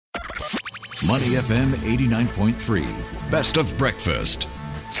Money FM 89.3. Best of breakfast.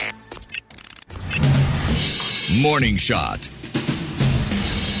 Morning Shot.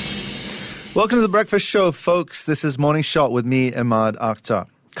 Welcome to the Breakfast Show, folks. This is Morning Shot with me, Imad Akhtar.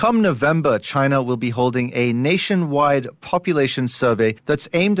 Come November, China will be holding a nationwide population survey that's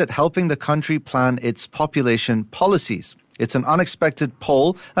aimed at helping the country plan its population policies. It's an unexpected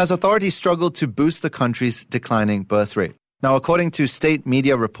poll as authorities struggle to boost the country's declining birth rate. Now, according to state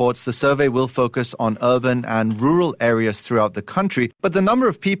media reports, the survey will focus on urban and rural areas throughout the country, but the number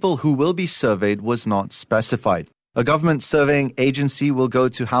of people who will be surveyed was not specified. A government surveying agency will go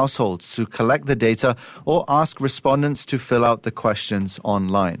to households to collect the data or ask respondents to fill out the questions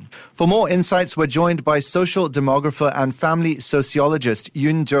online. For more insights, we're joined by social demographer and family sociologist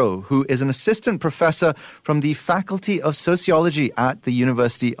Yun Zhou, who is an assistant professor from the Faculty of Sociology at the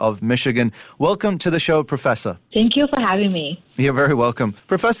University of Michigan. Welcome to the show, Professor. Thank you for having me. You're very welcome.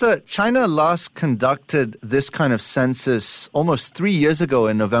 Professor, China last conducted this kind of census almost 3 years ago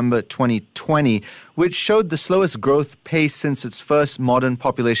in November 2020, which showed the slowest growth pace since its first modern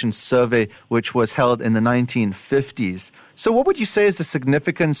population survey, which was held in the 1950s. So what would you say is the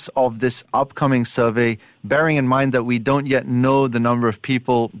significance of this upcoming survey, bearing in mind that we don't yet know the number of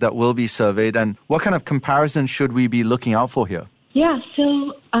people that will be surveyed, and what kind of comparison should we be looking out for here? Yeah,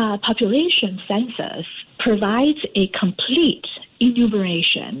 so population census provides a complete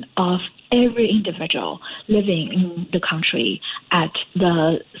enumeration of every individual living in the country at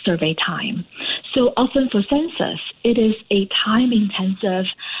the survey time. So often for census, it is a time-intensive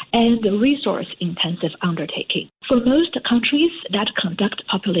and resource-intensive undertaking. For most countries that conduct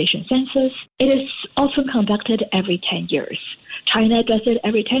population census, it is often conducted every 10 years. China does it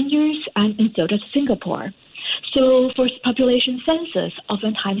every 10 years, and so does Singapore. So for population census,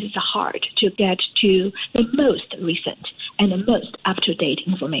 oftentimes it's hard to get to the most recent and the most up-to-date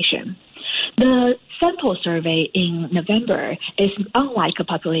information. The sample survey in November is unlike a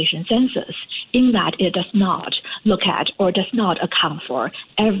population census in that it does not look at or does not account for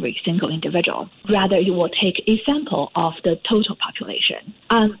every single individual. Rather, it will take a sample of the total population.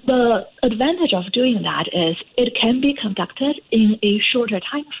 The advantage of doing that is it can be conducted in a shorter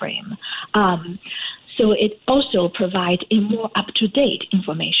time frame. So it also provides a more up-to-date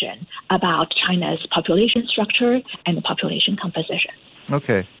information about China's population structure and population composition.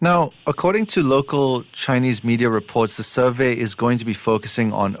 Okay. Now, according to local Chinese media reports, the survey is going to be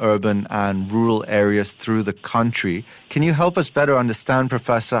focusing on urban and rural areas through the country. Can you help us better understand,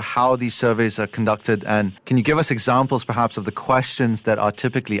 Professor, how these surveys are conducted, and can you give us examples perhaps of the questions that are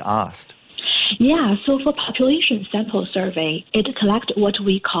typically asked? Yeah, so for population sample survey, it collects what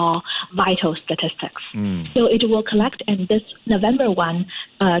we call vital statistics. So it will collect, and this November one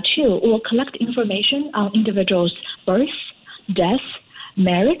too, will collect information on individuals' birth, death,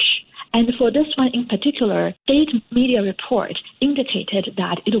 marriage, and for this one in particular, state media report indicated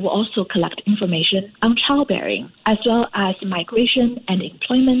that it will also collect information on childbearing, as well as migration and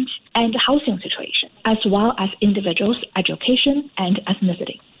employment and housing situation, as well as individuals' education and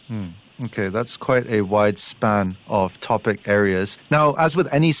ethnicity. Okay, that's quite a wide span of topic areas. Now, as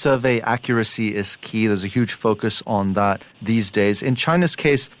with any survey, accuracy is key. There's a huge focus on that these days. In China's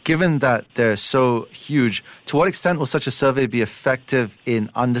case, given that they're so huge, to what extent will such a survey be effective in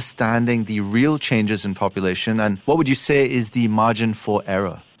understanding the real changes in population? And what would you say is the margin for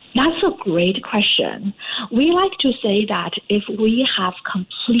error? That's a great question. We like to say that if we have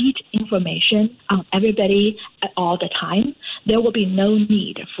complete information on everybody at all the time, there will be no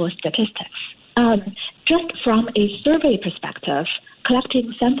need for statistics. Just from a survey perspective,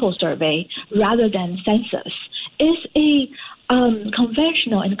 collecting sample survey rather than census is a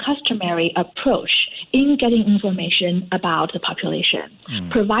conventional and customary approach in getting information about the population,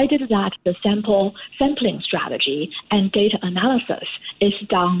 provided that the sampling strategy and data analysis is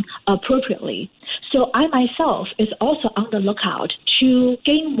done appropriately. So I myself is also on the lookout to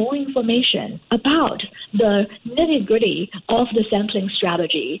gain more information about the nitty-gritty of the sampling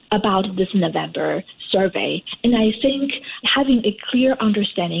strategy about this November survey. And I think having a clear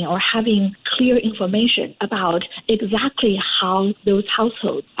understanding or having clear information about exactly how those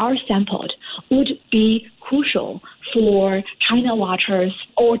households are sampled would be crucial for China watchers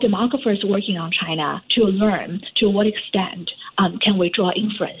or demographers working on China to learn to what extent can we draw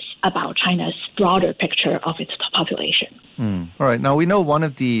inference about China's broader picture of its population. All right. Now, we know one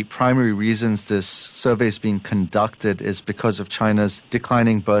of the primary reasons this survey is being conducted is because of China's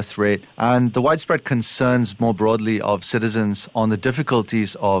declining birth rate and the widespread concerns more broadly of citizens on the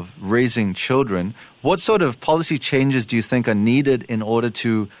difficulties of raising children. What sort of policy changes do you think are needed in order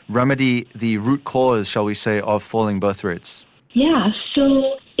to remedy the root cause, shall we say, of falling birth rates? Yeah,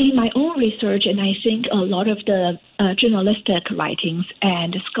 so in my own research, research, and I think a lot of the journalistic writings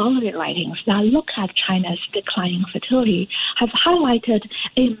and scholarly writings that look at China's declining fertility have highlighted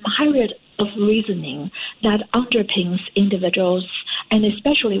a myriad of reasoning that underpins individuals and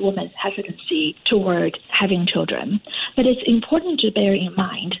especially women's hesitancy toward having children. But it's important to bear in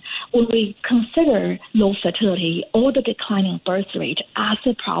mind when we consider low fertility or the declining birth rate as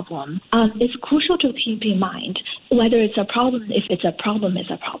a problem, it's crucial to keep in mind whether it's a problem, if it's a problem, it's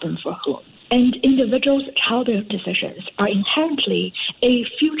a problem for whom. And individuals' childbearing decisions are inherently a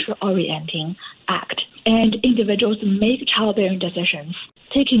future-orienting act, and individuals make childbearing decisions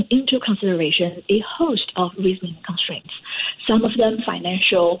taking into consideration a host of reasoning constraints, some of them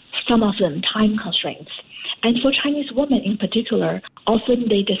financial, some of them time constraints. And for Chinese women in particular, often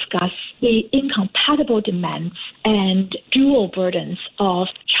they discuss the incompatible demands and dual burdens of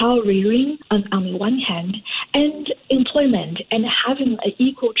child rearing on the one hand and employment and having an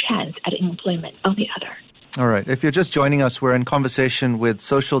equal chance at employment on the other. All right. If you're just joining us, we're in conversation with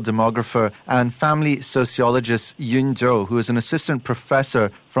social demographer and family sociologist Yun Zhou, who is an assistant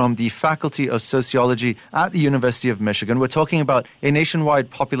professor from the Faculty of Sociology at the University of Michigan. We're talking about a nationwide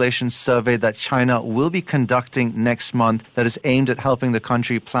population survey that China will be conducting next month that is aimed at helping the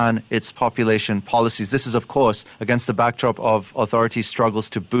country plan its population policies. This is, of course, against the backdrop of authorities' struggles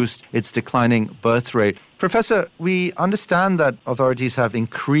to boost its declining birth rate. Professor, we understand that authorities have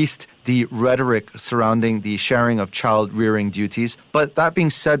increased the rhetoric surrounding the sharing of child-rearing duties. But that being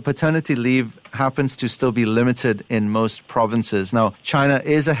said, paternity leave happens to still be limited in most provinces. Now, China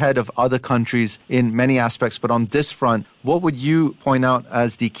is ahead of other countries in many aspects, but on this front, what would you point out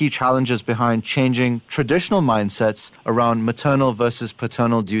as the key challenges behind changing traditional mindsets around maternal versus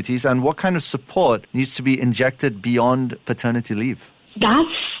paternal duties, and what kind of support needs to be injected beyond paternity leave? That's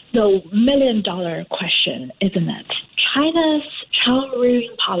the million-dollar question, isn't it? China's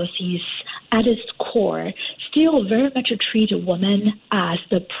child-rearing policies at its core still very much treat women as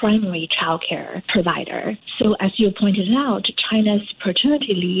the primary childcare provider. So as you pointed out, China's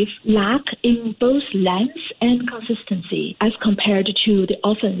paternity leave lack in both length and consistency as compared to the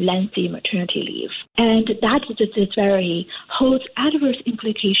often lengthy maternity leave. And that disparity holds adverse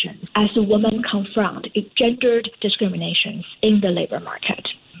implications as women confront gendered discriminations in the labor market.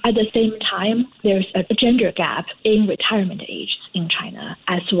 At the same time, there's a gender gap in retirement age in China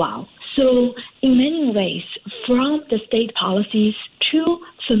as well. So in many ways, from the state policies to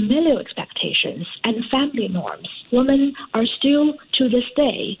familial expectations and family norms, women are still, to this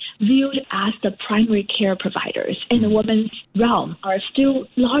day, viewed as the primary care providers, and the women's realm are still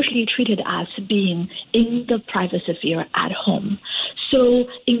largely treated as being in the private sphere at home. So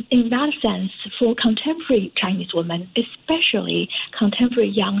in that sense, for contemporary Chinese women, especially contemporary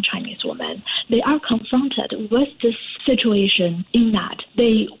young Chinese women, they are confronted with this situation in that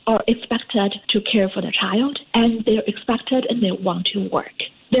they are expected to care for the child, and they're expected and they want to work,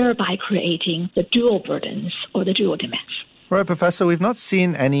 thereby creating the dual burdens or the dual demands. Right, Professor, we've not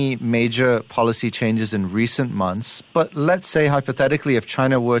seen any major policy changes in recent months, but let's say hypothetically if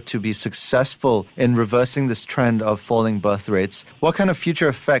China were to be successful in reversing this trend of falling birth rates, what kind of future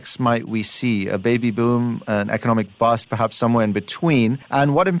effects might we see? A baby boom, an economic bust, perhaps somewhere in between?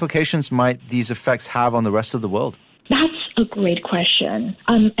 And what implications might these effects have on the rest of the world? That's a great question.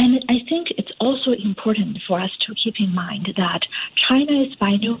 And I think it's also important for us to keep in mind that China is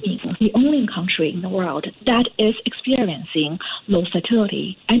by no means the only country in the world that is experiencing low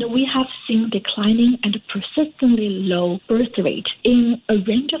fertility. And we have seen declining and persistently low birth rate in a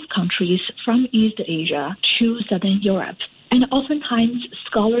range of countries from East Asia to Southern Europe. And oftentimes,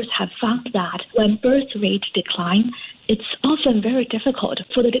 scholars have found that when birth rates decline, it's often very difficult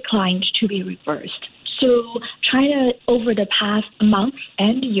for the decline to be reversed. So China, over the past months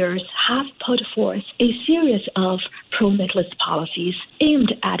and years, have put forth a series of pro-natalist policies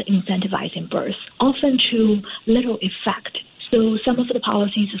aimed at incentivizing birth, often to little effect. So some of the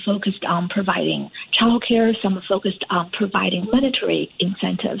policies are focused on providing childcare, some are focused on providing monetary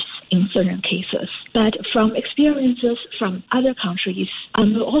incentives in certain cases. But from experiences from other countries,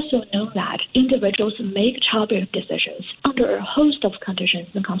 we also know that individuals make childbearing decisions under a host of conditions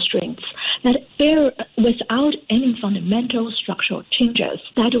and constraints that bear without any fundamental structural changes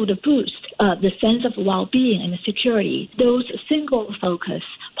that would boost the sense of well-being and security. Those single-focus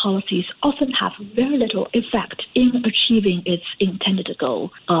policies often have very little effect in achieving its intended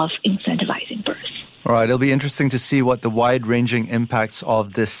goal of incentivizing birth. All right, it'll be interesting to see what the wide-ranging impacts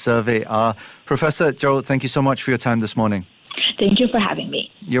of this survey are. Professor Zhou, thank you so much for your time this morning. Thank you for having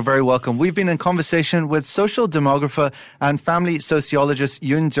me. You're very welcome. We've been in conversation with social demographer and family sociologist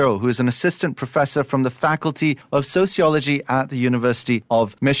Yun Zhou, who is an assistant professor from the Faculty of Sociology at the University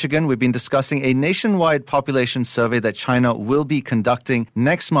of Michigan. We've been discussing a nationwide population survey that China will be conducting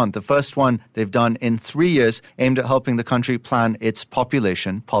next month, the first one they've done in 3 years, aimed at helping the country plan its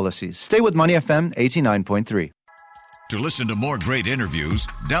population policies. Stay with Money FM 89.3. To listen to more great interviews,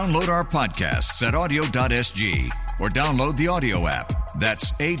 download our podcasts at audio.sg or download the audio app.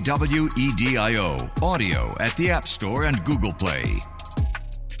 That's AWEDIO, audio at the App Store and Google Play.